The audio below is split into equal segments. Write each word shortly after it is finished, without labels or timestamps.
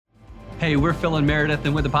Hey, we're Phil and Meredith,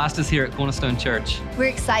 and we're the pastors here at Cornerstone Church. We're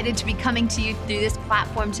excited to be coming to you through this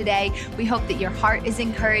platform today. We hope that your heart is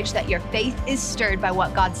encouraged, that your faith is stirred by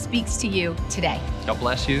what God speaks to you today. God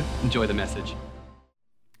bless you. Enjoy the message.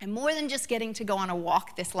 And more than just getting to go on a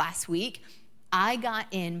walk this last week, I got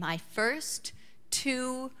in my first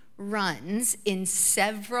 2 runs in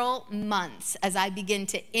several months as I begin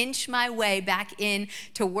to inch my way back in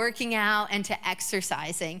to working out and to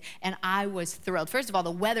exercising, and I was thrilled. First of all,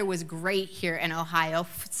 the weather was great here in Ohio.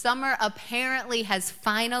 Summer apparently has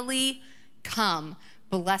finally come.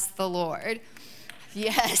 Bless the Lord.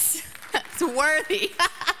 Yes, it's worthy.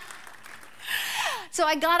 So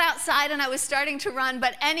I got outside and I was starting to run,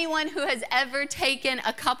 but anyone who has ever taken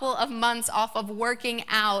a couple of months off of working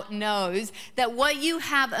out knows that what you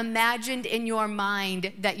have imagined in your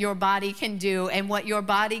mind that your body can do and what your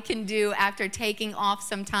body can do after taking off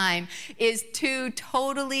some time is 2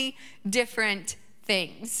 totally different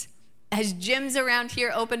things. As gyms around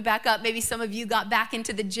here opened back up, maybe some of you got back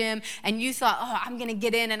into the gym and you thought, I'm gonna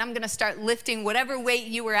get in and I'm gonna start lifting whatever weight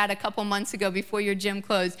you were at a couple months ago before your gym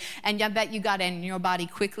closed. And I bet you got in and your body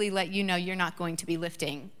quickly let you know you're not going to be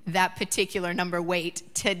lifting that particular number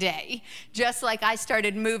weight today. Just like I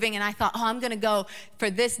started moving and I thought, I'm gonna go for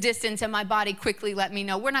this distance, and my body quickly let me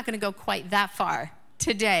know we're not gonna go quite that far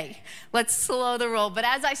today. Let's slow the roll. But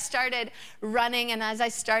as I started running and as I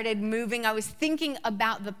started moving, I was thinking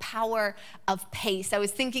about the power of pace. I was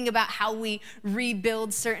thinking about how we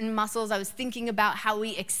rebuild certain muscles. I was thinking about how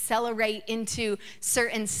we accelerate into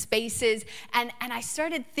certain spaces. And I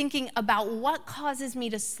started thinking about what causes me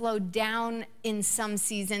to slow down in some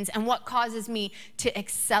seasons and what causes me to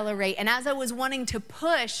accelerate. And as I was wanting to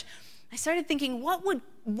push, I started thinking, what would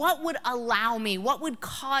allow me, what would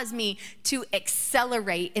cause me to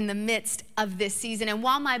accelerate in the midst of this season? And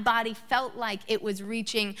while my body felt like it was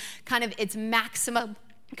reaching kind of its maximum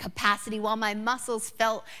capacity, while my muscles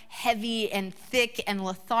felt heavy and thick and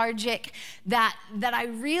lethargic, that I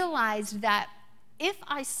realized that if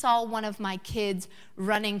I saw one of my kids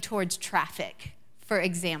running towards traffic, for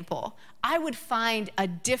example, I would find a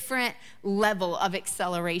different level of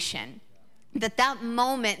acceleration. That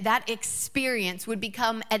moment, that experience would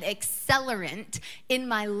become an accelerant in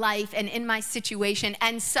my life and in my situation.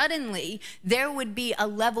 And suddenly there would be a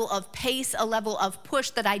level of pace, a level of push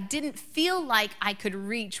that I didn't feel like I could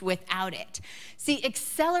reach without it. See,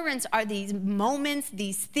 accelerants are these moments,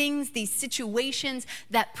 these things, these situations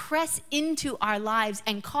that press into our lives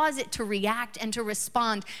and cause it to react and to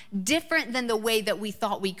respond different than the way that we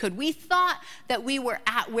thought we could. We thought that we were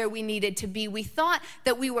at where we needed to be. We thought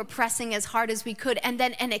that we were pressing as hard as we could, and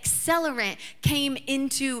then an accelerant came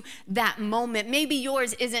into that moment. Maybe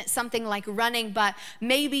yours isn't something like running, but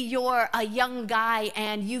maybe you're a young guy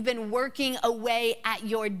and you've been working away at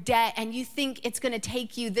your debt and you think it's going to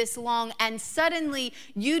take you this long, and suddenly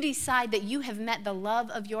you decide that you have met the love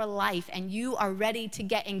of your life and you are ready to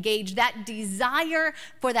get engaged. That desire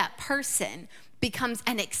for that person becomes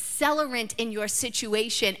an accelerant in your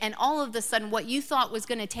situation, and all of a sudden what you thought was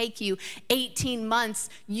going to take you 18 months,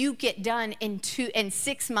 you get done in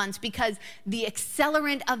 6 months because the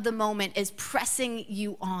accelerant of the moment is pressing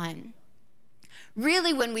you on.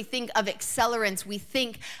 Really, when we think of accelerants, we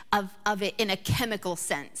think of it in a chemical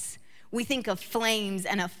sense. We think of flames,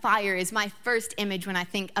 and a fire is my first image when I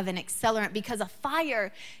think of an accelerant, because a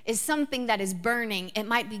fire is something that is burning. It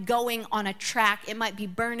might be going on a track. It might be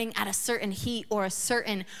burning at a certain heat or a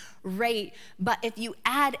certain rate. But if you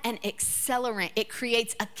add an accelerant, it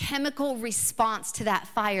creates a chemical response to that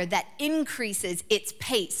fire that increases its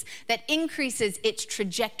pace, that increases its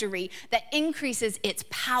trajectory, that increases its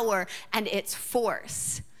power and its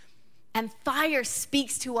force. And fire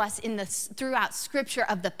speaks to us throughout Scripture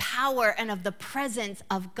of the power and of the presence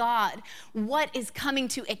of God. What is coming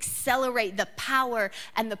to accelerate the power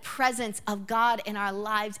and the presence of God in our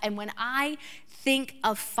lives? And when I think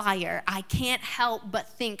of fire, I can't help but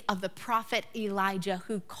think of the prophet Elijah,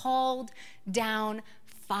 who called down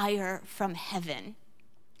fire from heaven.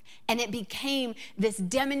 And it became this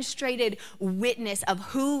demonstrated witness of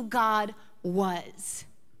who God was.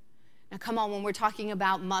 Now, come on, when we're talking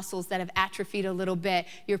about muscles that have atrophied a little bit,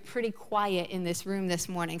 you're pretty quiet in this room this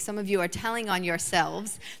morning. Some of you are telling on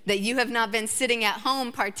yourselves that you have not been sitting at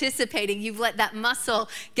home participating. You've let that muscle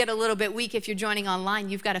get a little bit weak. If you're joining online,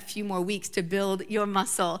 you've got a few more weeks to build your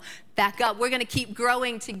muscle back up. We're going to keep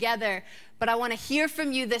growing together. But I want to hear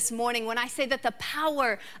from you this morning when I say that the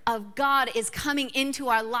power of God is coming into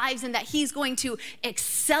our lives and that He's going to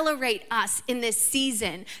accelerate us in this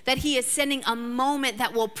season, that He is sending a moment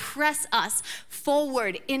that will press us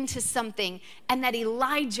forward into something, and that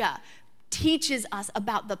Elijah teaches us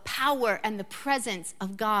about the power and the presence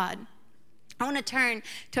of God. I want to turn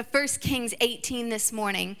to 1 Kings 18 this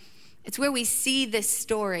morning. It's where we see this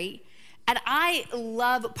story. And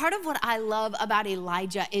part of what I love about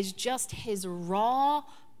Elijah is just his raw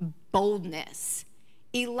boldness.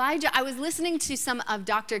 Elijah, I was listening to some of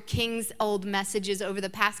Dr. King's old messages over the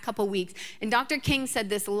past couple weeks, and Dr. King said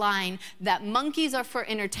this line that monkeys are for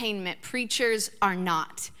entertainment, preachers are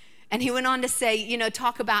not. And he went on to say,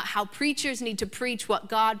 talk about how preachers need to preach what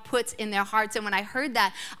God puts in their hearts. And when I heard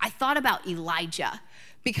that, I thought about Elijah.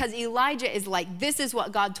 Because Elijah is like, this is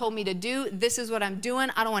what God told me to do. This is what I'm doing.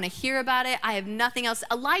 I don't want to hear about it. I have nothing else.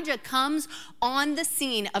 Elijah comes on the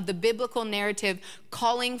scene of the biblical narrative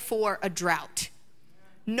calling for a drought.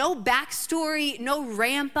 No backstory, no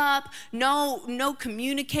ramp up, no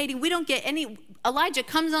communicating. We don't get any. Elijah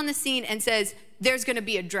comes on the scene and says, there's going to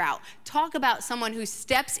be a drought. Talk about someone who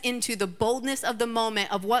steps into the boldness of the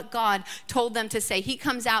moment of what God told them to say. He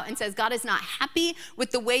comes out and says, God is not happy with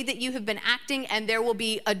the way that you have been acting, and there will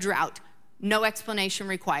be a drought. No explanation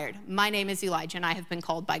required. My name is Elijah, and I have been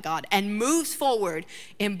called by God, and moves forward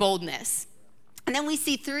in boldness. And then we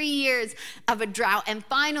see 3 years of a drought, and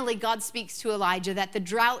finally God speaks to Elijah that the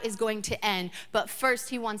drought is going to end, but first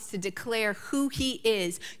he wants to declare who he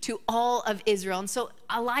is to all of Israel. And so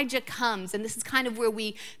Elijah comes, and this is kind of where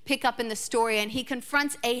we pick up in the story, and he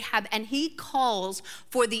confronts Ahab, and he calls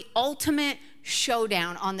for the ultimate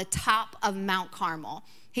showdown on the top of Mount Carmel.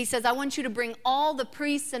 He says, I want you to bring all the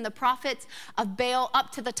priests and the prophets of Baal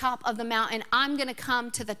up to the top of the mountain. I'm going to come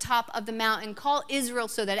to the top of the mountain, call Israel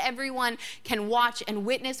so that everyone can watch and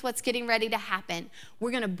witness what's getting ready to happen.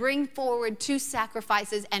 We're going to bring forward 2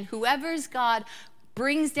 sacrifices, and whoever's God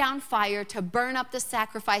brings down fire to burn up the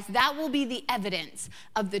sacrifice, that will be the evidence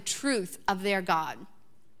of the truth of their God.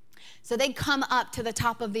 So they come up to the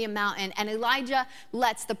top of the mountain, and Elijah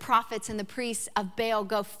lets the prophets and the priests of Baal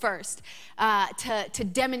go first to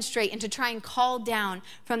demonstrate and to try and call down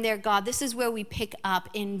from their God. This is where we pick up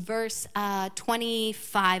in verse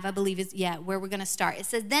 25, I believe is, where we're going to start. It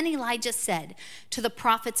says, then Elijah said to the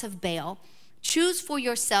prophets of Baal, choose for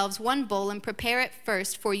yourselves 1 bull and prepare it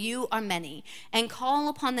first, for you are many, and call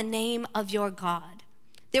upon the name of your God.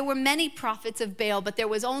 There were many prophets of Baal, but there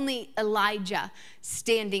was only Elijah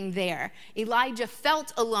standing there. Elijah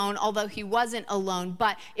felt alone, although he wasn't alone,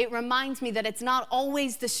 but it reminds me that it's not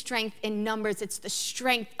always the strength in numbers, it's the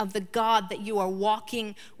strength of the God that you are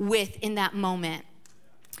walking with in that moment.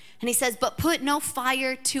 And he says, but put no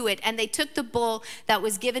fire to it. And they took the bull that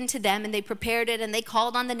was given to them, and they prepared it, and they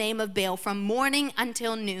called on the name of Baal from morning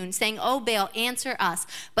until noon, saying, O Baal, answer us.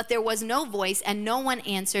 But there was no voice, and no one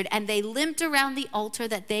answered. And they limped around the altar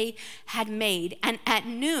that they had made. And at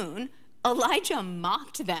noon, Elijah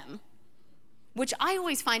mocked them, which I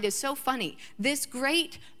always find is so funny. This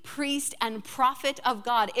great priest and prophet of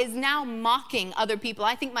God is now mocking other people.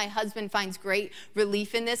 I think my husband finds great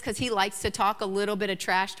relief in this because he likes to talk a little bit of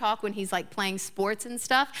trash talk when he's like playing sports and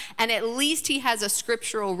stuff. And at least he has a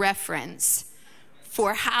scriptural reference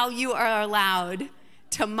for how you are allowed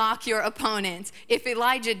to mock your opponents. If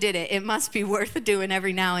Elijah did it, it must be worth doing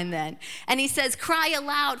every now and then. And he says, cry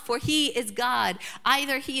aloud, for he is God.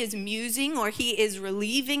 Either he is musing, or he is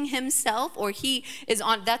relieving himself, or he is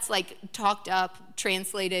on, that's like talked up,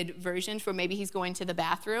 translated version for maybe he's going to the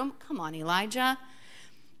bathroom. Come on, Elijah.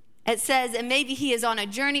 It says, and maybe he is on a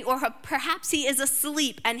journey, or perhaps he is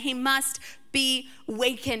asleep and he must be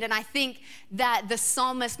wakened. And I think that the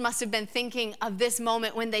psalmist must have been thinking of this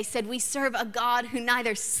moment when they said, we serve a God who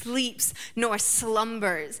neither sleeps nor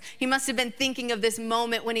slumbers. He must have been thinking of this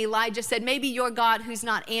moment when Elijah said, maybe your God who's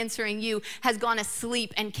not answering you has gone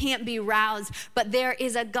asleep and can't be roused, but there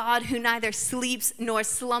is a God who neither sleeps nor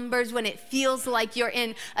slumbers. When it feels like you're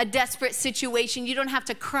in a desperate situation, you don't have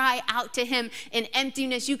to cry out to him in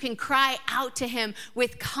emptiness. You can cry out to him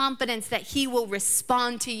with confidence that he will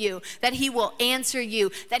respond to you, that he will answer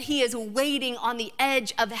you, that he is waiting on the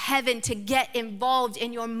edge of heaven to get involved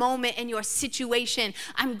in your moment, in your situation.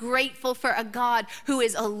 I'm grateful for a God who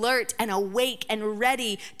is alert and awake and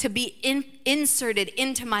ready to be inserted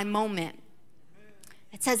into my moment.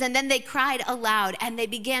 It says, and then they cried aloud, and they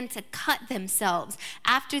began to cut themselves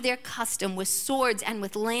after their custom with swords and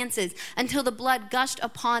with lances until the blood gushed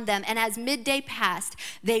upon them. And as midday passed,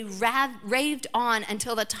 they raved on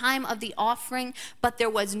until the time of the offering, but there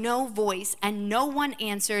was no voice, and no one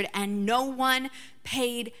answered, and no one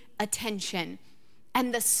paid attention.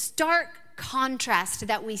 And the stark contrast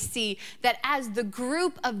that we see, that as the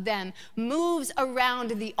group of them moves around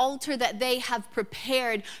the altar that they have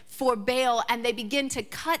prepared for Baal, and they begin to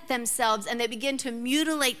cut themselves and they begin to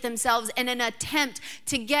mutilate themselves in an attempt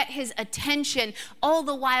to get his attention, all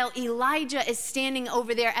the while Elijah is standing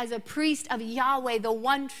over there as a priest of Yahweh, the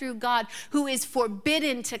one true God, who is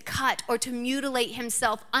forbidden to cut or to mutilate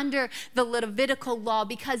himself under the Levitical law,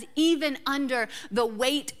 because even under the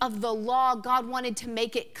weight of the law, God wanted to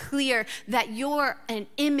make it clear that you're an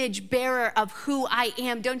image bearer of who I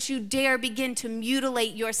am. Don't you dare begin to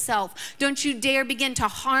mutilate yourself. Don't you dare begin to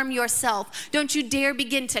harm yourself. Don't you dare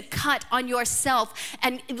begin to cut on yourself.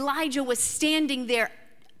 And Elijah was standing there,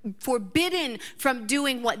 forbidden from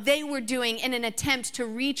doing what they were doing in an attempt to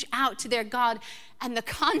reach out to their God. And the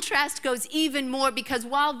contrast goes even more, because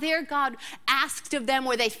while their God asked of them,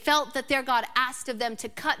 or they felt that their God asked of them to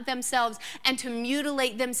cut themselves and to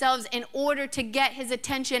mutilate themselves in order to get his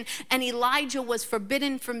attention, and Elijah was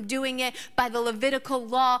forbidden from doing it by the Levitical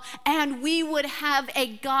law, and we would have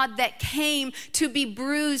a God that came to be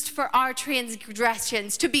bruised for our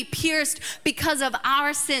transgressions, to be pierced because of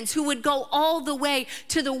our sins, who would go all the way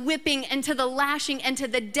to the whipping and to the lashing and to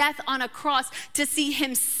the death on a cross, to see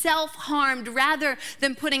himself harmed rather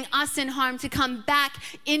than putting us in harm, to come back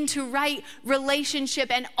into right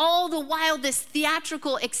relationship. And all the while this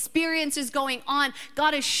theatrical experience is going on,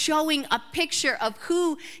 God is showing a picture of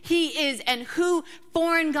who he is and who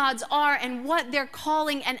foreign gods are and what they're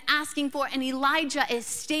calling and asking for. And Elijah is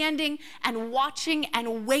standing and watching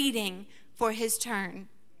and waiting for his turn.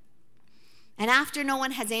 And after no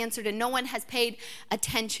one has answered and no one has paid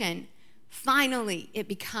attention, finally it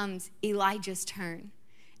becomes Elijah's turn.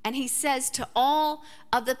 And he says to all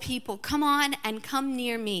of the people, come on and come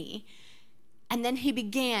near me. And then he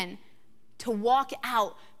began to walk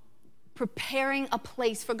out, preparing a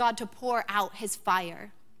place for God to pour out his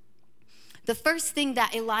fire. The first thing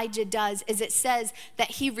that Elijah does is it says that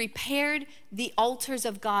he repaired the altars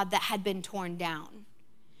of God that had been torn down.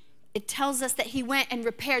 It tells us that he went and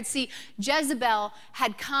repaired. See, Jezebel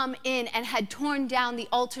had come in and had torn down the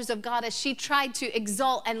altars of God as she tried to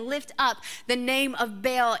exalt and lift up the name of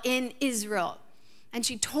Baal in Israel. And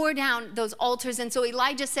she tore down those altars. And so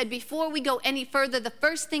Elijah said, before we go any further, the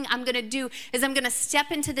first thing I'm going to do is I'm going to step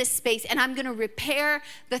into this space and I'm going to repair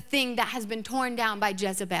the thing that has been torn down by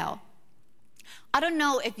Jezebel. I don't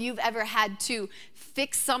know if you've ever had to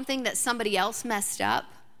fix something that somebody else messed up,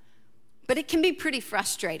 but it can be pretty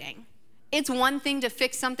frustrating. It's one thing to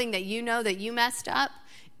fix something that you know that you messed up.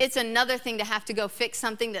 It's another thing to have to go fix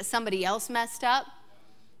something that somebody else messed up.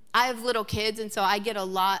 I have little kids, and so I get a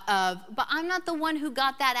lot of, but I'm not the one who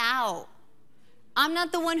got that out. I'm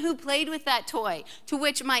not the one who played with that toy. To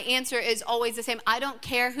which my answer is always the same. I don't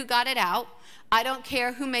care who got it out. I don't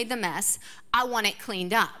care who made the mess. I want it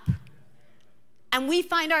cleaned up. And we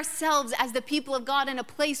find ourselves as the people of God in a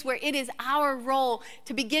place where it is our role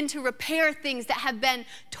to begin to repair things that have been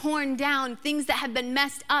torn down, things that have been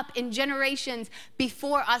messed up in generations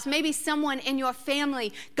before us. Maybe someone in your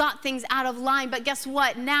family got things out of line, but guess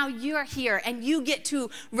what? Now you're here and you get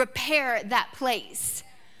to repair that place.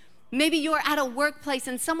 Maybe you're at a workplace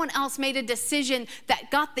and someone else made a decision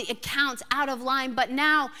that got the accounts out of line, but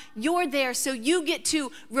now you're there, so you get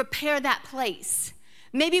to repair that place.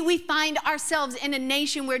 Maybe we find ourselves in a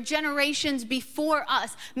nation where generations before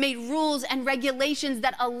us made rules and regulations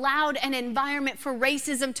that allowed an environment for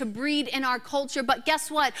racism to breed in our culture. But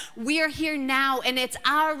guess what? We're here now, and it's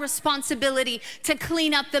our responsibility to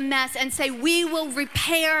clean up the mess and say, we will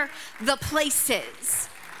repair the places.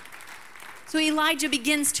 So Elijah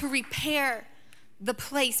begins to repair the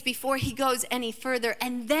place before he goes any further.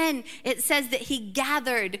 And then it says that he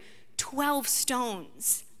gathered 12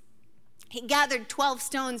 stones. He gathered 12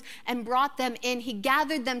 stones and brought them in. He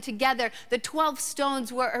gathered them together. The 12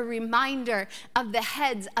 stones were a reminder of the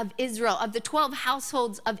heads of Israel, of the 12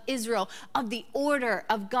 households of Israel, of the order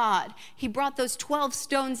of God. He brought those 12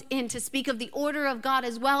 stones in to speak of the order of God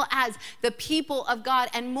as well as the people of God.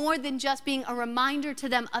 And more than just being a reminder to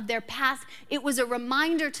them of their past, it was a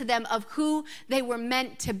reminder to them of who they were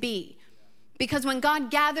meant to be. Because when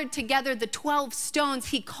God gathered together the 12 stones,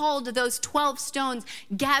 he called those 12 stones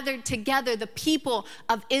gathered together the people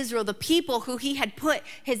of Israel, the people who he had put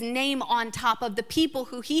his name on top of, the people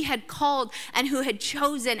who he had called and who had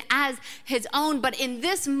chosen as his own. But in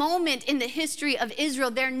this moment in the history of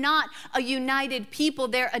Israel, they're not a united people,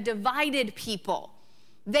 they're a divided people.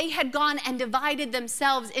 They had gone and divided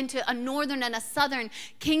themselves into a northern and a southern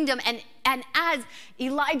kingdom, and And as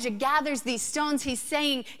Elijah gathers these stones, he's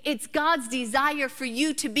saying it's God's desire for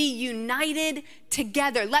you to be united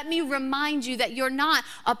together. Let me remind you that you're not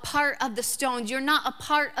a part of the stones. You're not a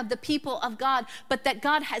part of the people of God, but that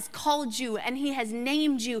God has called you and he has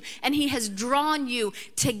named you and he has drawn you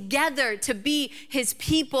together to be his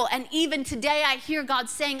people. And even today I hear God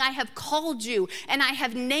saying, I have called you and I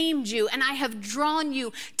have named you and I have drawn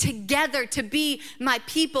you together to be my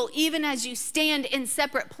people. Even as you stand in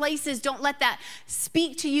separate places, don't let that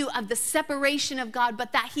speak to you of the separation of God,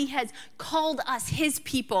 but that he has called us his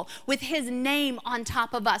people with his name on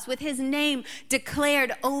top of us, with his name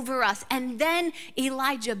declared over us. And then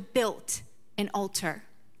Elijah built an altar.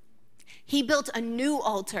 He built a new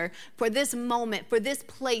altar for this moment, for this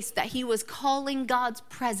place that he was calling God's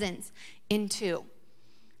presence into.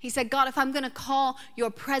 He said, God, if I'm going to call your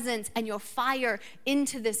presence and your fire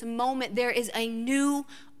into this moment, there is a new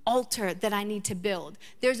altar that I need to build.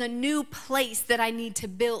 There's a new place that I need to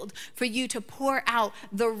build for you to pour out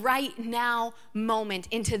the right now moment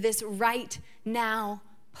into this right now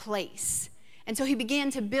place. And so he began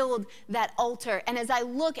to build that altar. And as I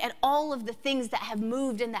look at all of the things that have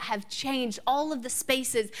moved and that have changed, all of the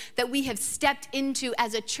spaces that we have stepped into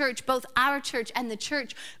as a church, both our church and the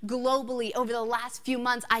church globally over the last few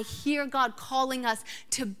months, I hear God calling us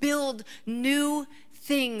to build new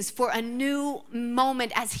things for a new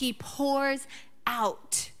moment as he pours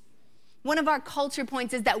out. One of our culture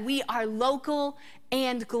points is that we are local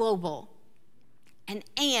and global.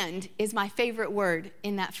 And is my favorite word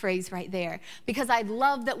in that phrase right there, because I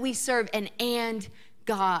love that we serve an and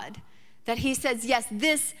God, that he says, yes,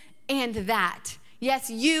 this and that. Yes,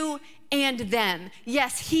 you and them.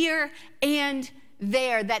 Yes, here and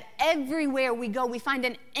there, that everywhere we go, we find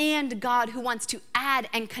an and God who wants to add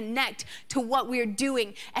and connect to what we're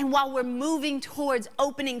doing. And while we're moving towards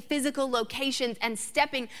opening physical locations and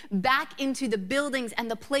stepping back into the buildings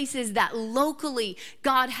and the places that locally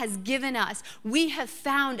God has given us, we have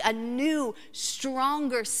found a new,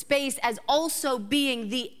 stronger space as also being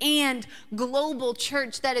the and global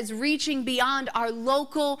church that is reaching beyond our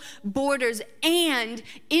local borders and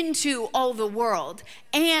into all the world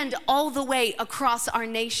and all the way across our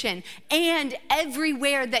nation and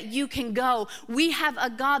everywhere that you can go. We have a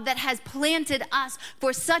God that has planted us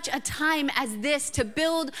for such a time as this to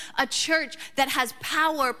build a church that has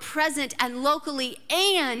power present and locally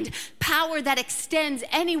and power that extends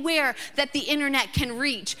anywhere that the internet can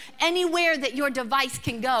reach, anywhere that your device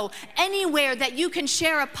can go, anywhere that you can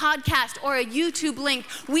share a podcast or a YouTube link.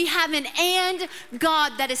 We have an and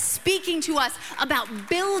God that is speaking to us about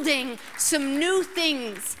building some new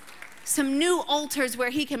things, some new altars where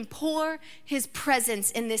he can pour his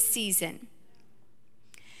presence in this season.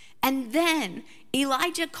 And then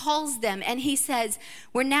Elijah calls them and he says,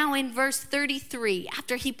 we're now in verse 33,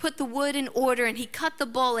 after he put the wood in order and he cut the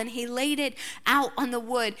bull and he laid it out on the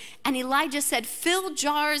wood. And Elijah said, fill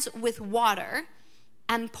jars with water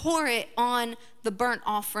and pour it on the burnt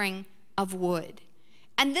offering of wood.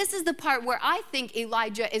 And this is the part where I think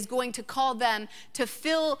Elijah is going to call them to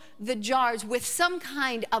fill the jars with some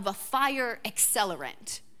kind of a fire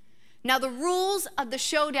accelerant. Now, the rules of the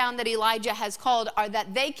showdown that Elijah has called are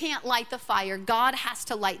that they can't light the fire. God has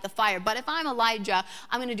to light the fire. But if I'm Elijah,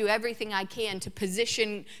 I'm going to do everything I can to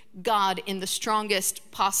position God in the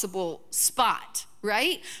strongest possible spot,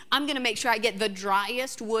 right? I'm going to make sure I get the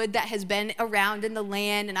driest wood that has been around in the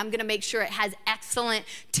land, and I'm going to make sure it has excellent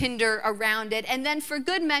tinder around it. And then for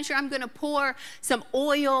good measure, I'm going to pour some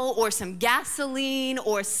oil or some gasoline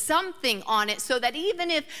or something on it so that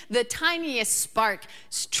even if the tiniest spark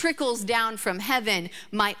trickles down from heaven,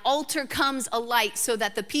 my altar comes alight so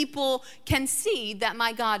that the people can see that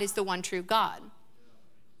my God is the one true God.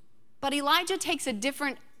 But Elijah takes a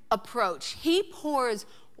different approach. He pours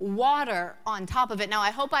water on top of it. Now, I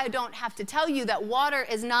hope I don't have to tell you that water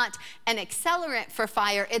is not an accelerant for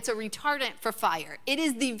fire. It's a retardant for fire. It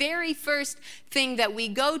is the very first thing that we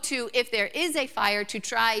go to if there is a fire to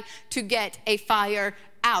try to get a fire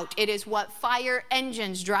out. It is what fire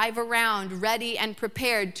engines drive around ready and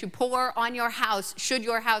prepared to pour on your house should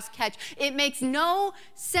your house catch. It makes no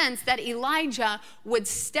sense that Elijah would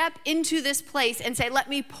step into this place and say, let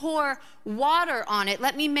me pour water on it.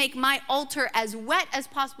 Let me make my altar as wet as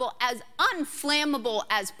possible, as unflammable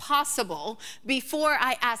as possible before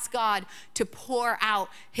I ask God to pour out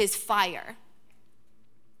his fire.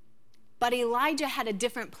 But Elijah had a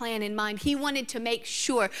different plan in mind. He wanted to make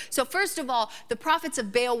sure. So first of all, the prophets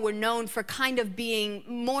of Baal were known for kind of being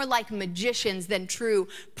more like magicians than true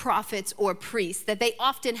prophets or priests, that they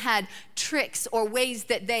often had tricks or ways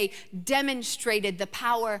that they demonstrated the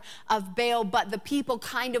power of Baal, but the people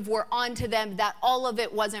kind of were onto them that all of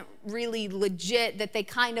it wasn't really legit, that they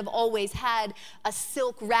kind of always had a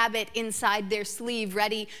silk rabbit inside their sleeve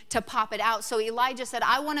ready to pop it out. So Elijah said,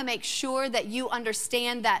 I want to make sure that you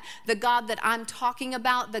understand that the God that I'm talking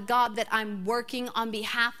about, the God that I'm working on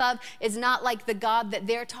behalf of, is not like the God that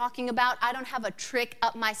they're talking about. I don't have a trick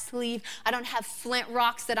up my sleeve. I don't have flint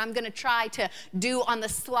rocks that I'm going to try to do on the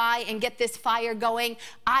sly and get this fire going.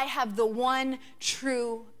 I have the one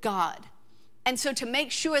true God. And so to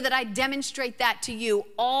make sure that I demonstrate that to you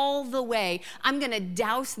all the way, I'm going to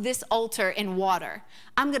douse this altar in water.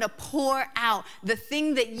 I'm going to pour out the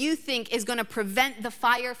thing that you think is going to prevent the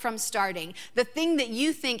fire from starting, the thing that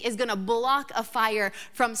you think is going to block a fire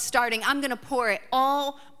from starting. I'm going to pour it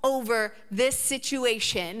all over this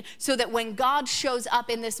situation so that when God shows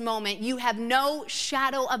up in this moment, you have no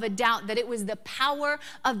shadow of a doubt that it was the power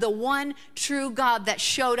of the one true God that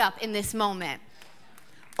showed up in this moment.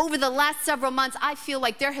 Over the last several months, I feel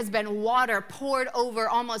like there has been water poured over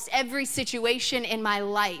almost every situation in my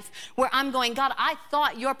life where I'm going, God, I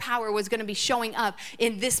thought your power was going to be showing up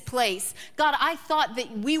in this place. God, I thought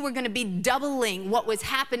that we were going to be doubling what was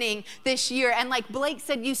happening this year. And like Blake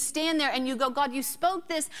said, you stand there and you go, God, you spoke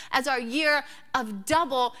this as our year of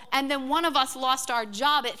double, and then one of us lost our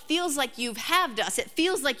job. It feels like you've halved us. It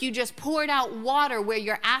feels like you just poured out water where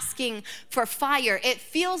you're asking for fire. It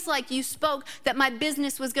feels like you spoke that my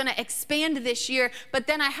business was going to expand this year, but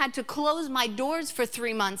then I had to close my doors for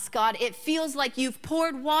 3 months, God. It feels like you've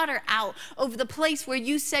poured water out over the place where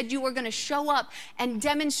you said you were going to show up and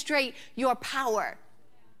demonstrate your power.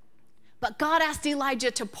 But God asked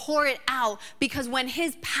Elijah to pour it out because when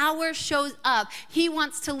his power shows up, he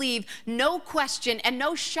wants to leave no question and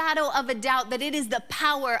no shadow of a doubt that it is the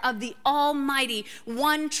power of the Almighty,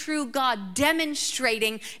 one true God,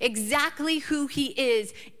 demonstrating exactly who he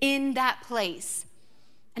is in that place.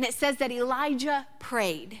 And it says that Elijah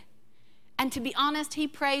prayed. And to be honest, he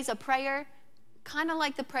prays a prayer kind of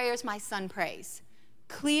like the prayers my son prays,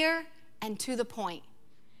 clear and to the point.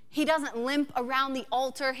 He doesn't limp around the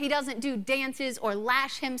altar. He doesn't do dances or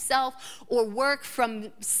lash himself or work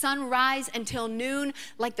from sunrise until noon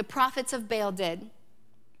like the prophets of Baal did.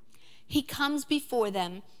 He comes before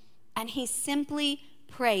them and he simply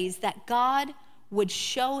prays that God would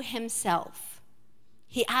show himself.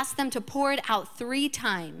 He asks them to pour it out 3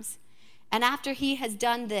 times. And after he has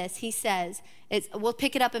done this, he says, we'll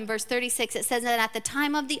pick it up in verse 36. It says that at the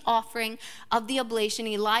time of the offering of the oblation,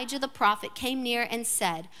 Elijah the prophet came near and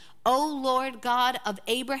said, O Lord God of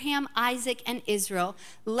Abraham, Isaac, and Israel,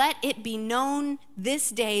 let it be known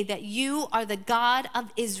this day that you are the God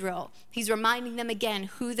of Israel. He's reminding them again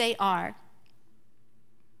who they are.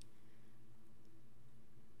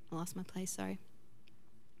 I lost my place, sorry.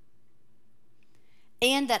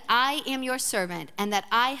 And that I am your servant, and that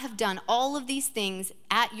I have done all of these things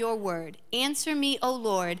at your word. Answer me, O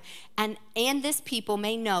Lord, and this people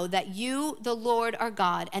may know that you, the Lord, are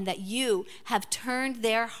God, and that you have turned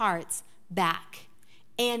their hearts back.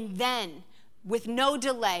 And then, with no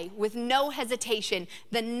delay, with no hesitation,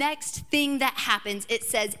 the next thing that happens, it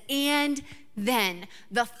says, and then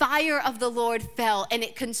the fire of the Lord fell, and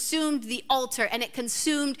it consumed the altar, and it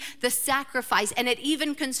consumed the sacrifice, and it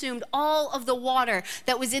even consumed all of the water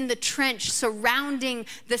that was in the trench surrounding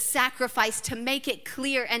the sacrifice, to make it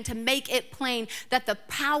clear and to make it plain that the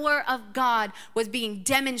power of God was being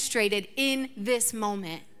demonstrated in this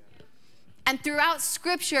moment. And throughout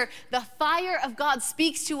Scripture, the fire of God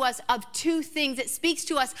speaks to us of 2 things. It speaks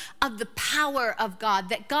to us of the power of God,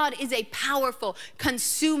 that God is a powerful,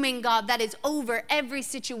 consuming God that is over every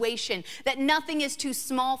situation, that nothing is too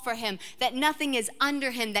small for him, that nothing is under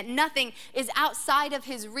him, that nothing is outside of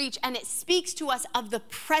his reach. And it speaks to us of the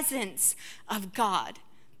presence of God,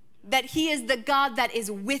 that he is the God that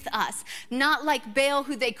is with us, not like Baal,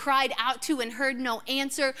 who they cried out to and heard no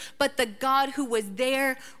answer, but the God who was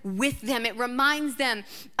there with them. It reminds them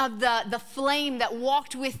of the flame that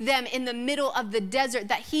walked with them in the middle of the desert,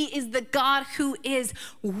 that he is the God who is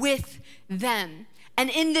with them. And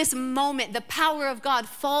in this moment, the power of God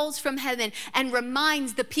falls from heaven and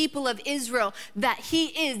reminds the people of Israel that he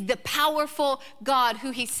is the powerful God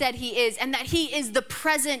who he said he is, and that he is the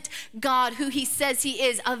present God who he says he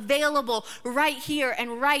is, available right here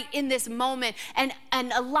and right in this moment. And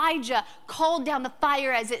Elijah called down the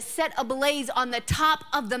fire as it set ablaze on the top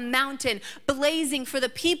of the mountain, blazing for the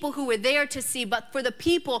people who were there to see, but for the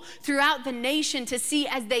people throughout the nation to see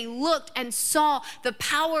as they looked and saw the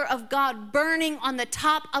power of God burning on the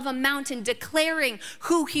top of a mountain, declaring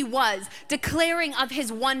who he was, declaring of his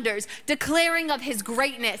wonders, declaring of his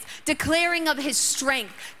greatness, declaring of his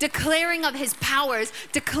strength, declaring of his powers,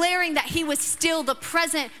 declaring that he was still the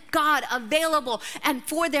present God, available and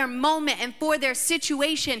for their moment and for their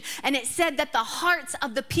situation. And it said that the hearts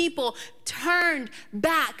of the people turned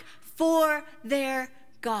back for their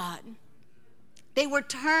God. They were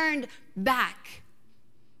turned back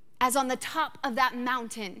as on the top of that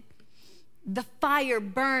mountain, the fire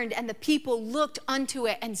burned and the people looked unto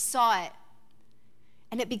it and saw it.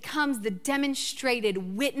 And it becomes the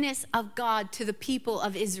demonstrated witness of God to the people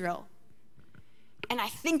of Israel. And I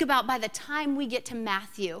think about by the time we get to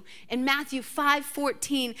Matthew, in Matthew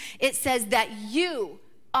 5:14, it says that you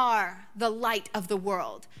are the light of the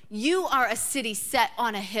world. You are a city set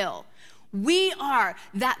on a hill. We are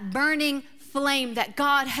that burning flame that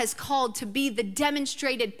God has called to be the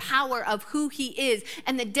demonstrated power of who he is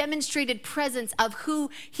and the demonstrated presence of who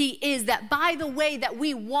he is, that by the way that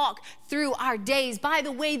we walk through our days, by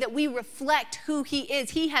the way that we reflect who he is,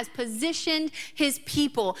 he has positioned his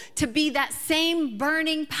people to be that same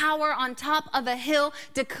burning power on top of a hill,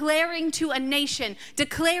 declaring to a nation,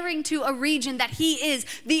 declaring to a region that he is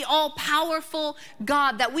the all-powerful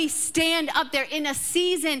God, that we stand up there in a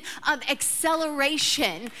season of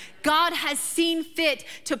acceleration. God has seen fit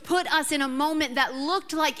to put us in a moment that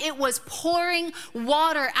looked like it was pouring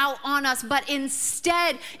water out on us, but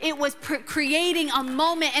instead it was creating a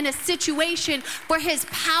moment and a situation for his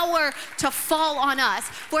power to fall on us,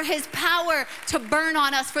 for his power to burn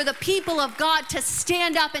on us, for the people of God to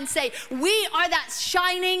stand up and say, we are that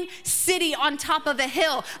shining city on top of a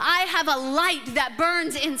hill. I have a light that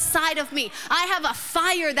burns inside of me. I have a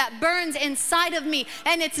fire that burns inside of me,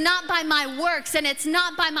 and it's not by my works, and it's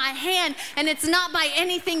not by my hand, and it's not by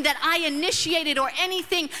anything that I initiated or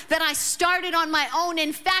anything that I started on my own.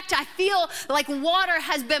 In fact, I feel like water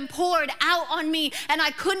has been poured out on me and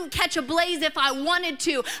I couldn't catch a blaze if I wanted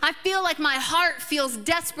to. I feel like my heart feels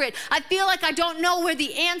desperate. I feel like I don't know where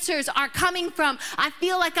the answers are coming from. I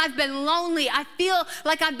feel like I've been lonely. I feel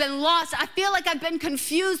like I've been lost. I feel like I've been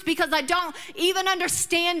confused because I don't even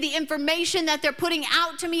understand the information that they're putting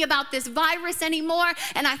out to me about this virus anymore.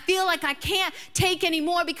 And I feel like I can't take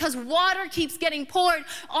anymore because water keeps getting poured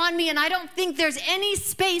on me and I don't think there's any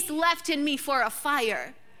space left in me for a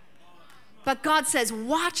fire. But God says,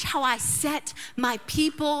 watch how I set my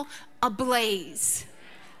people ablaze.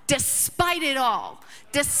 Despite it all,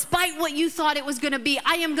 despite what you thought it was going to be,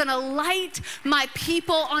 I am going to light my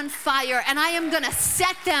people on fire and I am going to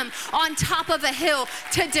set them on top of a hill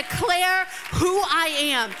to declare who I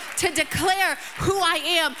am, to declare who I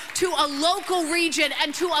am to a local region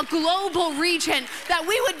and to a global region, that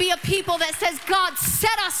we would be a people that says, God,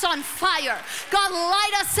 set us on fire. God,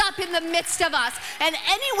 light us up in the midst of us. And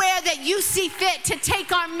anywhere that you see fit to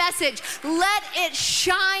take our message, let it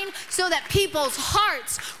shine so that people's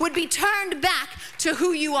hearts would be turned back to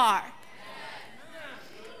who you are.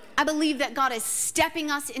 I believe that God is stepping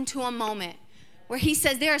us into a moment where he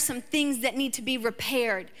says there are some things that need to be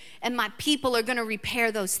repaired and my people are going to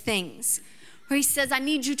repair those things. Where he says, I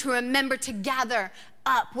need you to remember to gather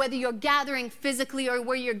up, whether you're gathering physically or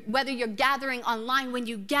whether you're gathering online. When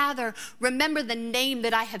you gather, remember the name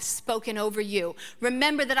that I have spoken over you.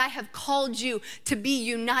 Remember that I have called you to be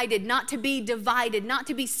united, not to be divided, not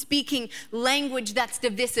to be speaking language that's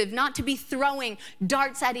divisive, not to be throwing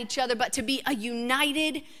darts at each other, but to be a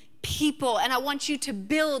united people. And I want you to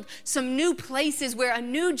build some new places where a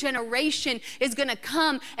new generation is going to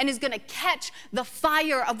come and is going to catch the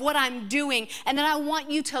fire of what I'm doing. And then I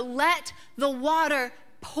want you to let the water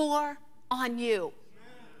pour on you.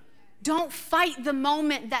 Don't fight the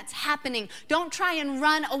moment that's happening. Don't try and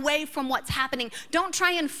run away from what's happening. Don't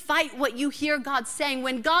try and fight what you hear God saying.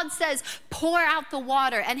 When God says, pour out the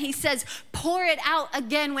water, and he says, pour it out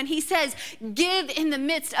again. When he says, give in the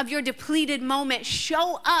midst of your depleted moment,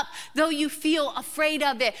 show up though you feel afraid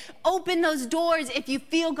of it. Open those doors if you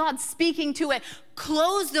feel God speaking to it.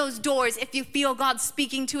 Close those doors if you feel God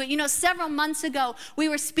speaking to it. You know, several months ago, we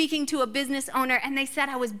were speaking to a business owner and they said,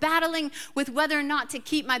 I was battling with whether or not to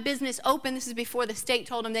keep my business open. This is before the state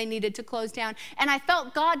told them they needed to close down. And I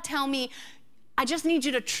felt God tell me, I just need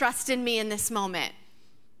you to trust in me in this moment.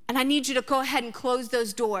 And I need you to go ahead and close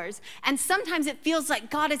those doors. And sometimes it feels like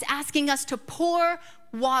God is asking us to pour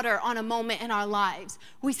water on a moment in our lives.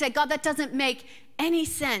 We say, God, that doesn't make any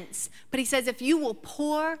sense. But he says, if you will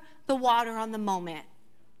pour the water on the moment,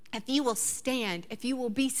 if you will stand, if you will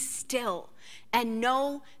be still and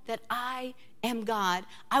know that I am God,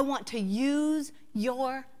 I want to use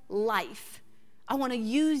your life. I want to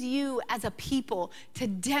use you as a people to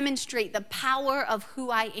demonstrate the power of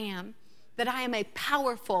who I am, that I am a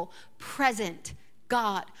powerful, present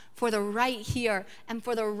God for the right here and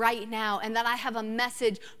for the right now, and that I have a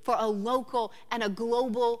message for a local and a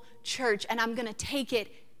global church, and I'm going to take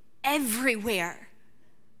it everywhere.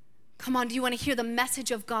 Come on, do you want to hear the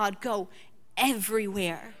message of God go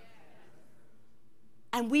everywhere?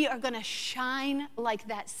 And we are going to shine like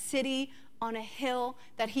that city on a hill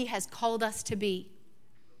that he has called us to be.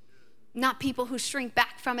 Not people who shrink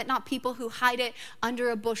back from it, not people who hide it under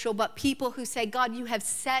a bushel, but people who say, God, you have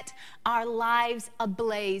set our lives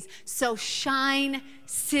ablaze. So shine,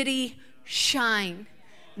 city, shine.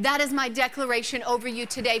 That is my declaration over you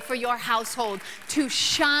today for your household, to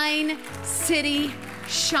shine, city,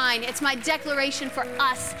 shine. It's my declaration for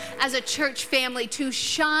us as a church family to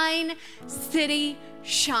shine, city,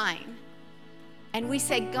 shine. And we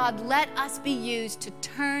say, God, let us be used to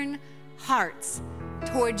turn hearts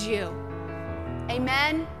towards you.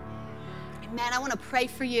 Amen? Amen. I want to pray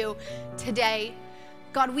for you today.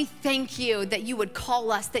 God, we thank you that you would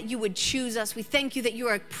call us, that you would choose us. We thank you that you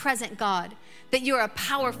are a present God, that you are a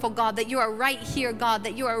powerful God, that you are right here, God,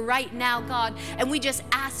 that you are right now, God. And we just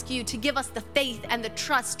ask you to give us the faith and the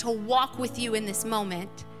trust to walk with you in this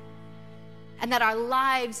moment, and that our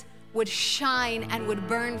lives would shine and would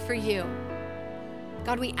burn for you.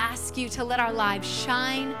 God, we ask you to let our lives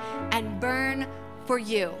shine and burn for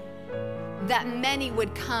you, that many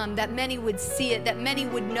would come, that many would see it, that many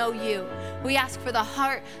would know you. We ask for the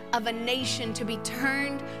heart of a nation to be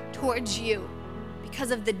turned towards you because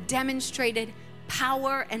of the demonstrated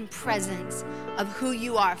power and presence of who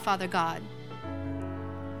you are, Father God.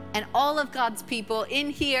 And all of God's people in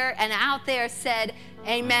here and out there said,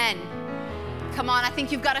 amen. Come on, I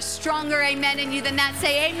think you've got a stronger amen in you than that.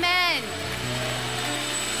 Say amen.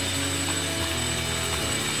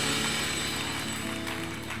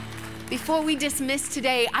 Before we dismiss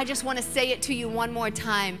today, I just want to say it to you one more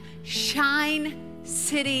time. Shine,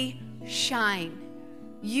 city, shine.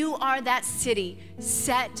 You are that city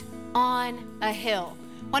set on a hill.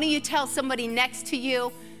 Why don't you tell somebody next to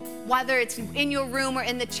you, whether it's in your room or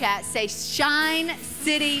in the chat, say, shine,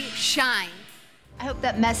 city, shine. I hope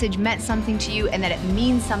that message meant something to you and that it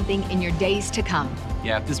means something in your days to come.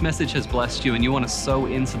 Yeah, if this message has blessed you and you want to sow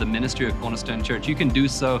into the ministry of Cornerstone Church, you can do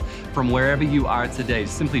so from wherever you are today.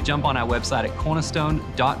 Simply jump on our website at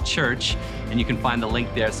cornerstone.church and you can find the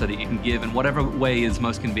link there so that you can give in whatever way is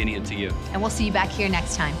most convenient to you. And we'll see you back here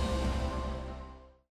next time.